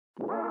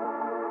Well,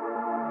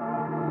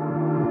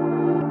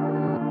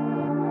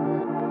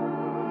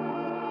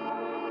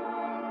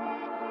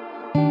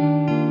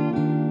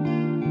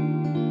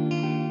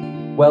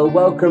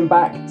 welcome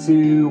back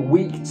to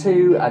week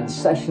 2 and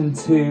session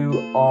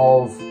 2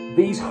 of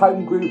these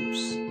home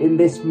groups. In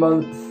this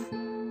month,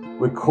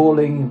 we're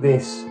calling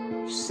this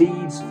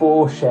Seeds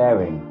for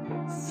Sharing.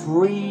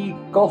 3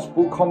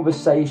 gospel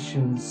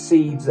conversation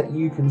seeds that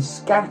you can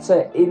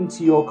scatter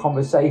into your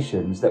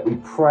conversations that we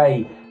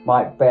pray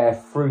might bear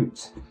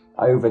fruit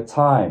over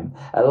time.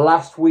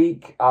 Last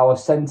week, our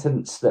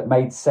sentence that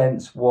made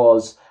sense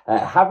was,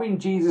 having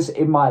Jesus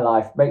in my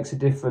life makes a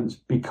difference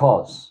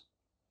because.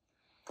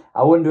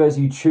 I wonder, as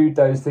you chewed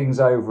those things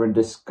over and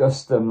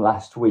discussed them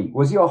last week,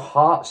 was your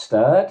heart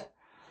stirred?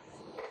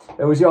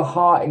 Was your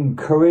heart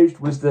encouraged?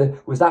 Was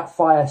that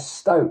fire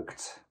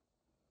stoked?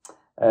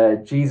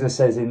 Jesus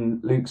says in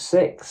Luke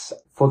 6,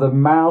 for the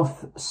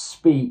mouth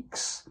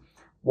speaks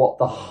what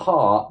the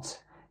heart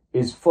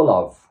is full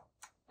of.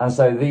 And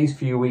so these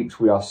few weeks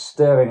we are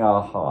stirring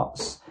our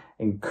hearts,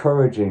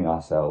 encouraging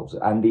ourselves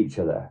and each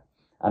other,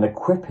 and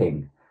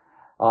equipping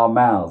our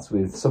mouths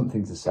with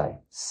something to say,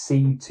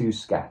 seed to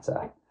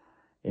scatter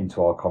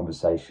into our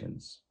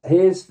conversations.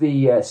 Here's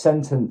the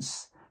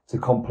sentence to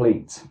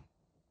complete.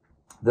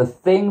 The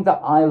thing that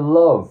I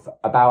love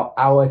about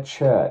our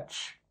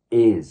church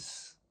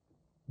is ...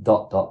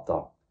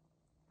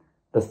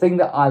 The thing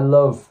that I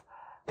love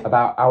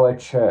about our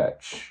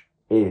church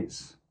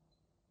is.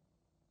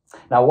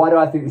 Now, why do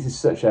I think this is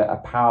such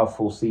a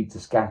powerful seed to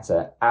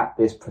scatter at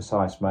this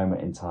precise moment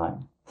in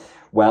time?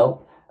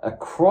 Well,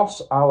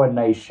 across our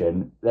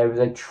nation, there is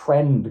a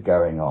trend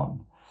going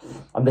on.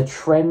 And the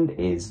trend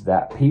is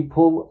that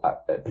people,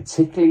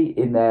 particularly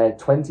in their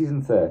 20s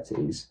and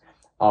 30s,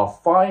 are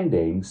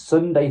finding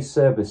Sunday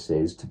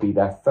services to be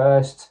their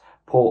first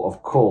port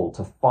of call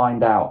to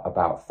find out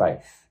about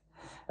faith.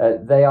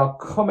 They are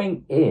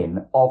coming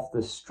in off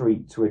the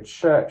street to a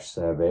church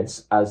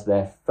service as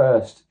their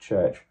first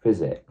church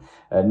visit.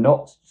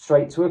 Not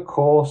straight to a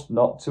course,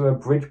 not to a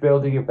bridge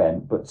building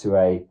event, but to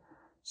a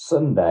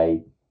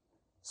Sunday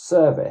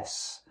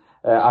service.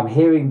 I'm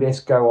hearing this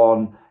go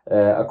on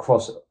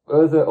across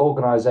other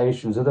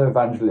organisations, other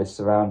evangelists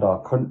around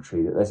our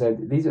country, that they say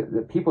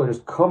the people are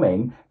just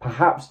coming.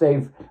 Perhaps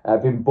they've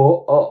been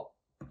brought up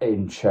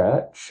in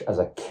church as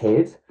a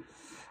kid,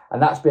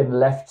 and that's been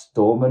left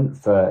dormant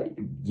for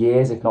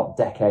years, if not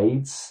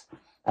decades.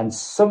 And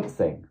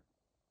something,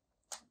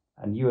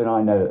 and you and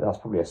I know that that's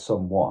probably a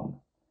someone,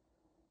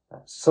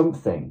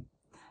 something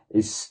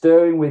is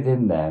stirring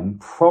within them,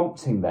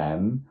 prompting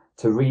them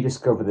to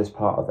rediscover this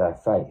part of their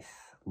faith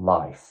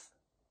life.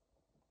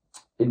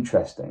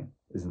 Interesting,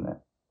 isn't it?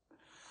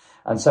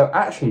 And so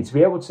actually to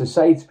be able to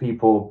say to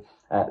people,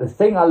 the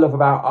thing I love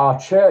about our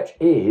church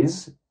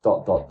is ...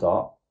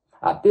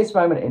 at this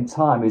moment in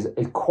time is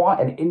quite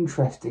an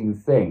interesting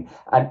thing.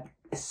 And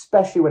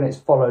especially when it's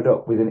followed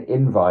up with an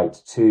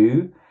invite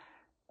to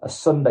a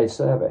Sunday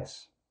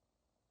service.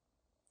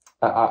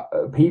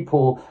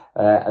 People,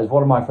 as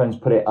one of my friends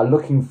put it, are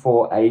looking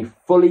for a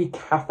fully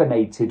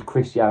caffeinated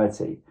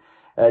Christianity.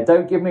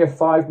 Don't give me a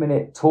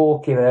 5-minute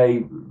talk in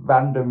a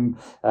random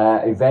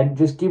event.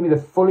 Just give me the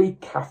fully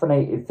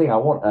caffeinated thing. I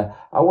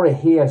want to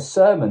hear a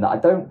sermon that I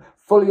don't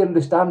fully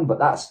understand, but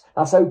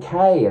that's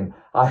okay. And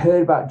I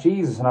heard about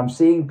Jesus, and I'm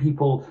seeing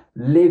people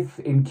live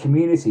in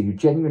community who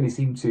genuinely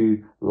seem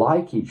to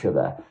like each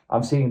other.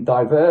 I'm seeing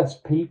diverse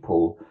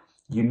people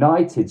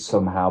united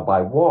somehow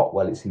by what?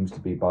 Well, it seems to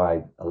be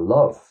by a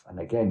love. And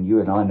again, you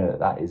and I know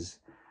that is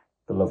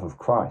the love of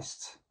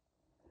Christ.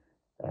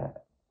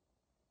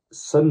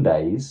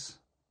 Sundays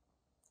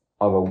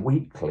are a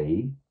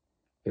weekly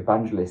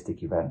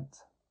evangelistic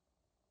event.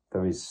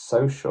 There is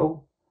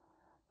social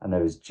and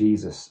there is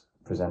Jesus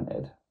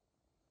presented.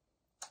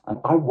 And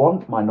I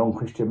want my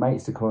non-Christian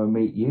mates to come and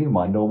meet you,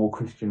 my normal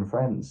Christian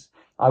friends.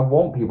 I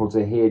want people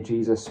to hear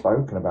Jesus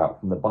spoken about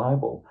from the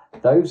Bible.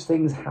 Those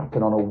things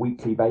happen on a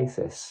weekly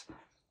basis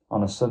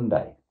on a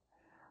Sunday.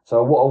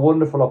 So what a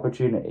wonderful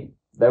opportunity.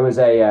 There was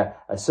a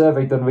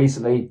survey done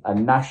recently, a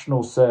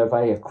national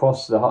survey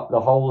across the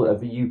whole of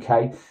the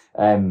UK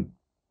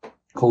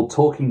called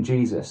Talking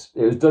Jesus.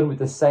 It was done with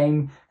the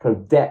same kind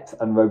of depth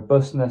and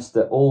robustness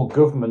that all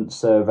government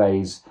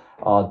surveys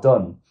are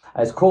done.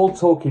 It's called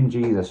Talking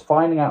Jesus,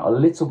 finding out a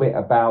little bit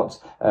about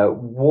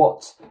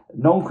what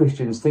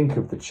non-Christians think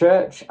of the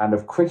church and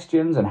of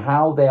Christians and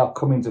how they are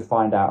coming to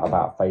find out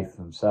about faith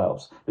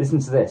themselves. Listen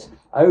to this.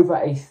 Over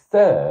a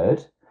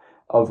third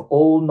of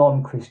all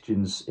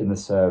non-Christians in the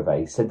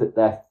survey said that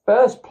their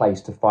first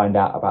place to find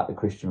out about the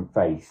Christian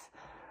faith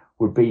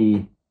would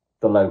be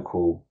the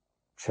local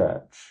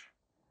church.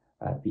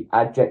 The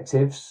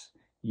adjectives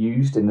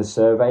used in the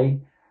survey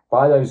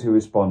by those who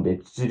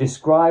responded to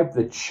describe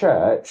the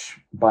church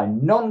by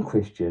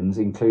non-Christians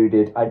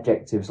included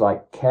adjectives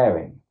like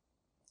caring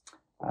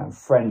and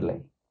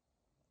friendly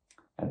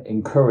and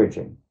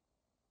encouraging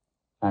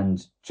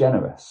and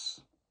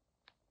generous.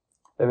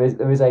 There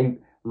is a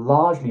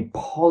largely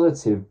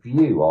positive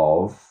view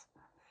of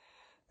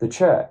the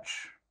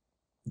church.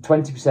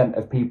 20%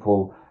 of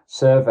people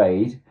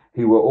surveyed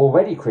who were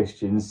already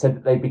Christians said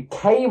that they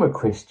became a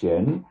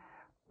Christian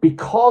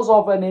because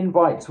of an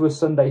invite to a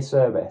Sunday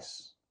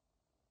service.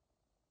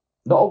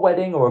 Not a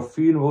wedding or a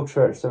funeral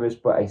church service,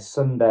 but a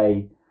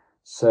Sunday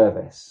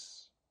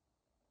service.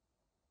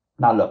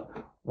 Now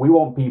look, we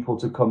want people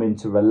to come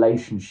into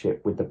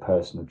relationship with the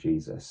person of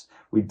Jesus.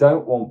 We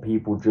don't want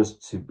people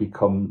just to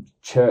become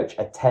church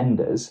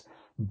attenders,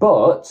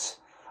 but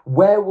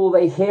where will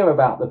they hear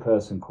about the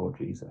person called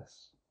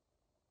Jesus?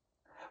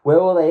 Where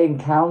will they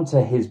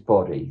encounter his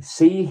body,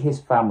 see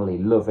his family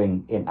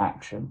loving in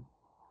action?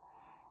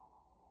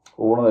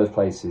 Well, one of those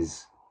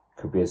places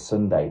could be a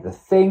Sunday. The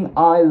thing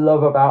I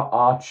love about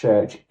our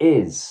church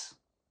is ...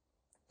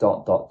 I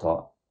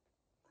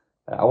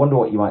wonder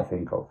what you might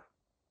think of.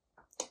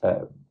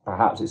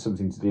 Perhaps it's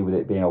something to do with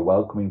it being a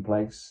welcoming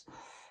place,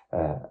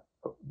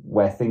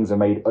 where things are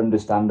made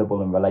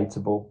understandable and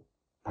relatable.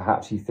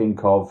 Perhaps you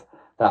think of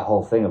that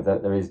whole thing of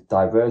that there is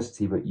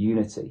diversity but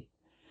unity.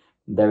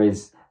 There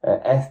is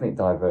ethnic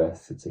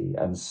diversity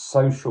and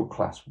social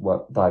class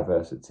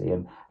diversity,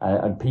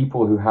 and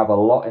people who have a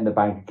lot in the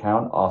bank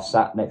account are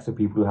sat next to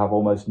people who have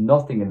almost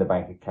nothing in the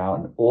bank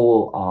account, and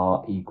all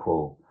are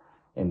equal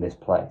in this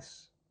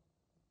place.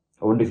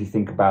 I wonder if you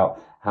think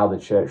about how the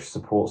church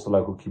supports the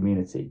local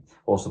community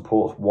or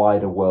supports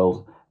wider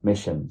world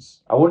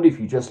missions. I wonder if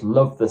you just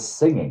love the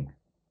singing.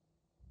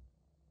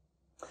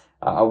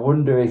 I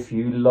wonder if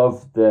you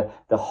love the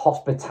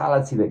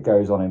hospitality that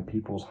goes on in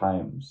people's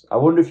homes. I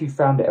wonder if you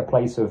found it a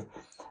place of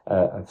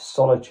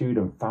solitude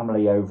and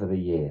family over the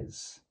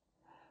years.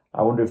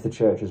 I wonder if the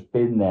church has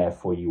been there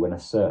for you when a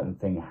certain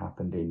thing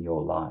happened in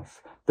your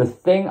life. The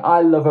thing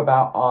I love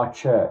about our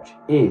church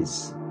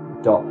is ...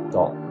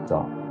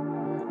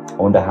 I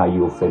wonder how you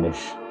will finish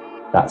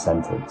that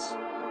sentence.